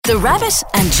The Rabbit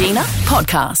and Gina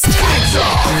podcast.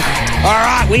 All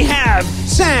right, we have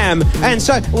Sam and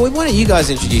so. Well, why don't you guys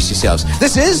introduce yourselves?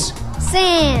 This is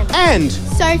Sam. and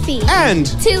Sophie. and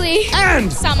Tilly.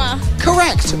 and Summer.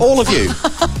 correct, all of you.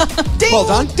 Ding. Well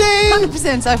done, ding.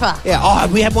 100% so far. Yeah. Oh,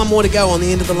 we have one more to go on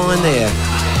the end of the line there.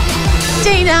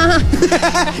 Gina.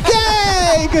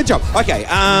 Yay! Good job. Okay.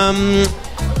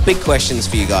 Big questions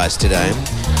for you guys today.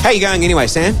 How you going anyway,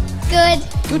 Sam? Good.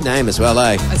 Good name as well,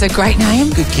 eh? It's a great name.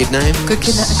 Good kid name. Good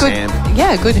kid. Sam. Good,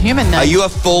 yeah, good human name. Are you a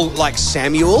full like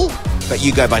Samuel, but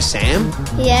you go by Sam?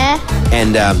 Yeah.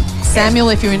 And Samuel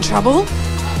if you're in trouble?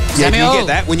 yeah, do you Samuel. get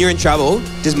that? When you're in trouble,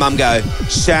 does Mum go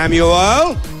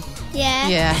Samuel? Yeah.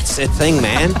 Yeah. It's a thing,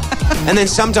 man. And then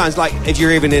sometimes, like, if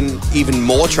you're even in even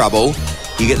more trouble,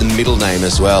 you get the middle name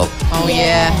as well. Oh, Yeah.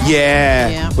 yeah. Yeah.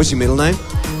 Yeah. What's your middle name?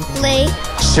 Lee.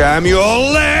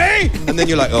 Samuel Lee. And then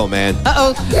you're like, oh man,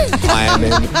 Uh-oh. I am in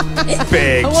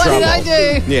big What trouble. did I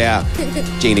do? Yeah.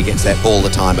 Gina gets that all the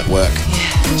time at work.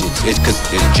 It's because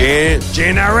it's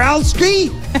Gina Ralski.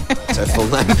 That's her full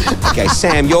name. Okay,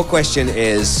 Sam, your question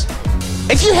is,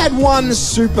 if you had one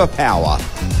superpower,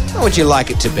 what would you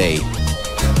like it to be?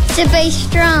 To be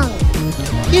strong.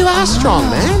 You are strong,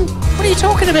 man. What are you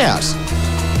talking about?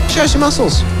 Show some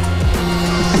muscles.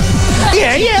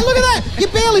 Yeah, look at that.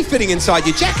 You're barely fitting inside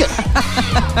your jacket.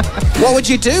 What would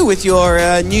you do with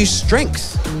your new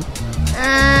strength?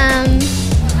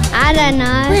 I don't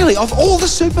know. Really, of all the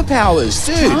superpowers,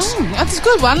 dude. Oh, that's a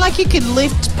good one. Like you could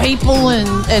lift people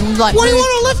and like What do you move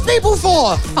want to lift people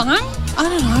for? fun? I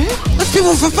don't know. Lift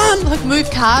people for fun. Like move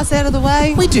cars out of the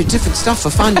way. We do different stuff for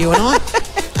fun, you and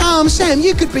I. Sam,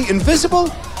 you could be invisible.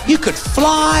 You could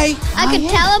fly. I could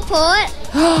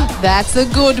teleport. That's a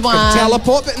good one.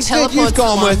 Teleport, but instead you've Teleport's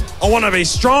gone the one. with, I want to be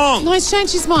strong. No, he's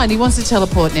changed his mind. He wants to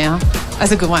teleport now.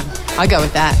 That's a good one. I go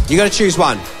with that. You got to choose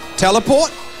one.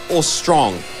 Teleport or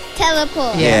strong?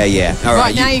 Teleport. Yeah. All Right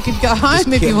right. now you could go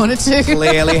home if you wanted to.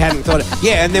 Clearly hadn't thought it.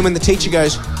 Yeah, and then when the teacher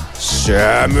goes,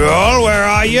 Samuel, where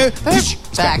are you? He's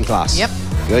back in class. Yep.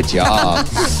 Good job.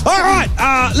 All right,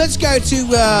 let's go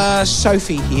to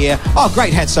Sophie here. Oh,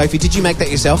 great hat, Sophie. Did you make that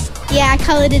yourself? Yeah, I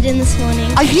coloured it in this morning.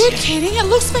 Are you kidding? It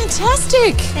looks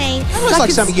fantastic. Thanks. It looks like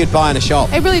it's- something you'd buy in a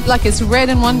shop. It really, like it's red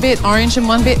in one bit, orange in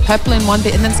one bit, purple in one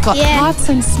bit, and then it's got Yeah. hearts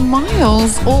and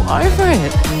smiles all over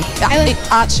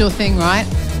it. Art's your thing, right?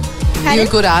 You're a Pardon?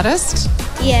 good artist?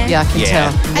 Yeah. Yeah, I can Yeah.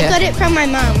 tell. I Yeah. got it from my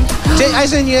mum.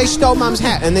 As in, you stole Mum's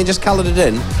hat and then just coloured it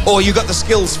in? Or you got the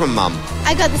skills from Mum?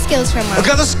 I got the skills from I mum.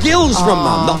 got the skills from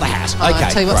Mum, not the hat. Oh, Okay, I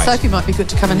tell you what, great. Sophie might be good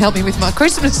to come and help me with my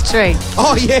Christmas tree.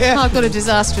 Oh, yeah. I've got a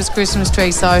disastrous Christmas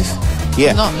tree, Soph.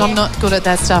 Yeah. I'm not good at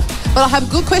that stuff. But I have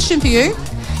a good question for you.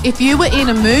 If you were in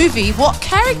a movie, what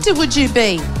character would you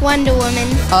be? Wonder Woman.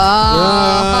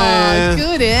 Oh,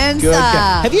 good answer. Good.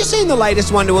 Have you seen the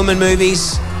latest Wonder Woman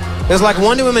movies? There's like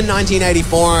Wonder Woman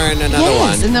 1984 and another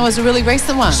Yes, one. and there was a really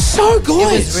recent one. So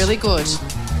good. It was really good.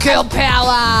 Girl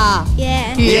power.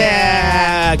 Yeah.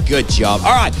 Yeah, good job.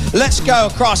 All right, let's go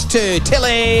across to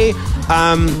Tilly.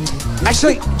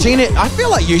 Actually, Gina, I feel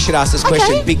like you should ask this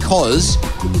question Okay. because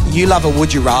you love a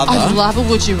Would You Rather. I love a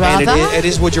Would You And Rather. it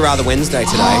is Would You Rather Wednesday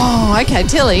today. Oh, okay,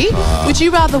 Tilly. Would you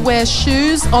rather wear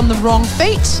shoes on the wrong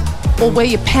feet or wear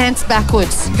your pants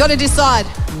backwards? You got to decide.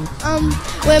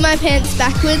 Wear my pants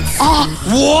backwards.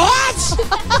 What?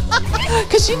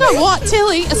 Because you know what,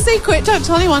 Tilly? A secret. Don't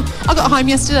tell anyone. I got home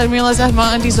yesterday and realised I had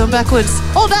my undies on backwards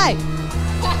all day.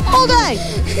 All day.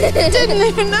 Didn't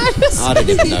even notice. I don't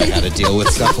even know how to deal with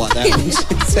stuff like that.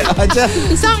 I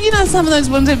just- Some of those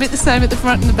ones are a bit the same at the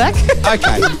front and the back.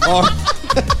 Okay. Oh.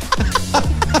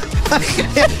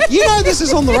 You know this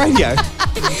is on the radio,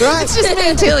 right? It's just me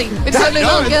and Tilly. It's only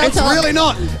No, little girl it's talk. really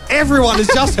not. Everyone has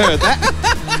just heard that.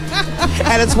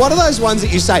 And it's one of those ones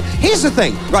that you say, here's the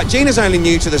thing. Right, Gina's only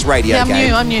new to this radio Yeah,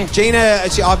 game. I'm new. Gina,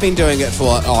 I've been doing it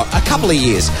for a couple of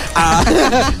years.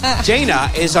 Gina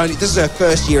is this is her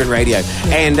first year in radio.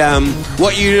 And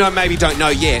what you maybe don't know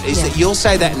yet is that you'll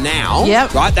say that now.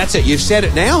 Yep. Right, that's it. You've said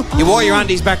it now. You wore your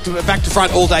undies back to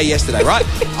front all day yesterday, right?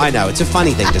 I know, it's a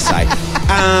funny thing to say.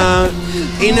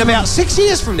 In about 6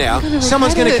 years from now,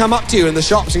 someone's going to come up to you in the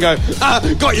shops and go,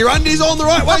 got your undies on the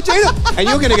right way, Gina? And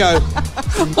you're going to go,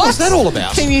 what's that all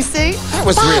about? Can you see? That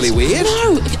was really weird.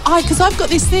 No, because I've got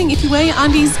this thing. If you wear your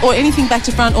undies or anything back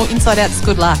to front or inside out, it's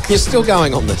good luck. You're still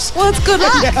going on this. Well, it's good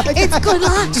luck. It's good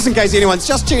luck. Just in case anyone's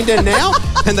just tuned in now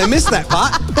and they missed that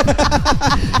part.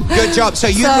 Good job. So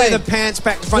you wear the pants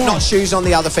back to front, Yeah. not shoes on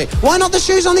the other feet. Why not the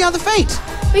shoes on the other feet?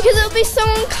 Because it would be so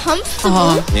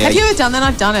uncomfortable. Yeah, Have you ever done that?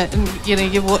 I've done it, and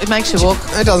it makes you walk.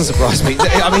 It doesn't surprise me.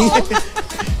 I mean,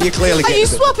 You clearly get You it.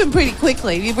 swap them pretty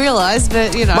quickly, you realise,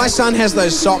 but, you know. My son has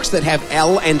those socks that have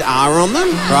L and R on them,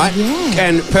 right?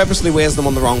 And purposely wears them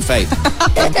on the wrong feet.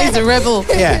 He's a rebel.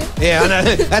 Yeah, I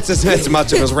know. That's as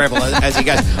much of a rebel as he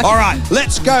goes. All right,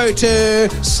 let's go to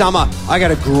Summer. I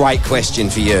got a great question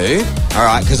for you, all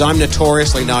right, because I'm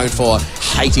notoriously known for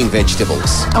hating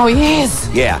vegetables. Oh, yes.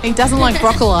 Yeah. He doesn't like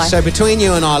broccoli. So between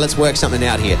you and I, let's work something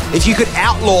out here. If you could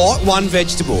outlaw one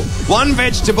vegetable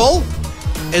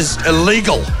is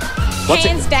illegal. What's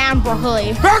Hands down,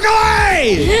 broccoli.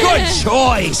 Broccoli! Good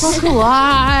choice.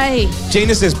 Broccoli.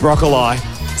 Gina says broccoli.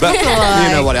 But Broccoli.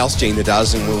 you know what else Gina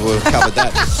does, and we've covered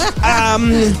that.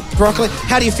 Broccoli.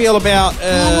 How do you feel about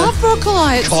I love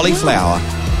broccoli. It's cauliflower?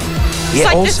 It's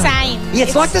like the same. Yeah,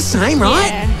 it's like the same, right?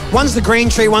 Yeah. One's the green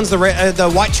tree, one's the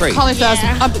white tree. Cauliflower's...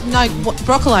 Yeah.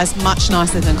 broccoli is much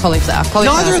nicer than cauliflower.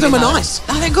 Neither of them are nice.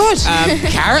 Oh, they're good.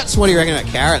 Carrots? What do you reckon about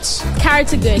carrots?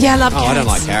 Carrots are good. Yeah, I love Oh, carrots. I don't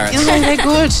like carrots. Yeah, they're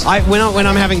good. When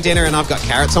I'm having dinner and I've got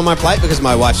carrots on my plate because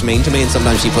my wife's mean to me and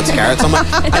sometimes she puts carrots on my...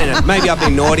 I don't know, maybe I've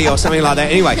been naughty or something like that.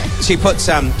 Anyway, she puts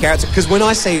carrots... Because when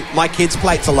I see my kids'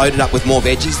 plates are loaded up with more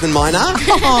veggies than mine are,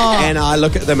 and I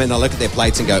look at them and I look at their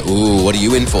plates and go, ooh, what are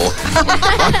you in for?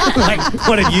 Like,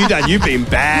 what have you done? You've been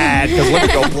bad because look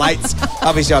at your plates.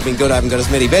 Obviously, I've been good. I haven't got as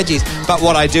many veggies. But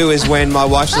what I do is when my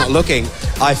wife's not looking,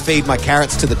 I feed my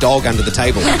carrots to the dog under the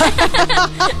table.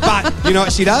 But you know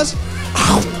what she does?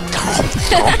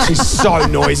 She's so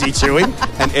noisy chewing,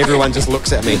 and everyone just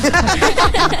looks at me.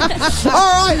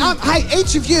 All right, hey,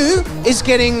 each of you is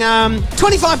getting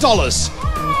 $25.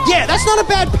 Yeah, that's not a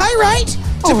bad pay rate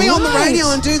to be on the radio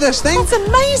and do this thing. That's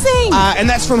amazing. And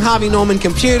that's from Harvey Norman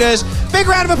Computers. Big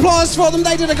round of applause for them.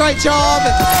 They did a great job.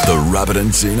 The Rabbit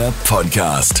and Gina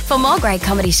Podcast. For more great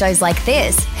comedy shows like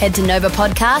this, head to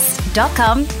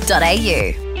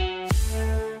novapodcast.com.au.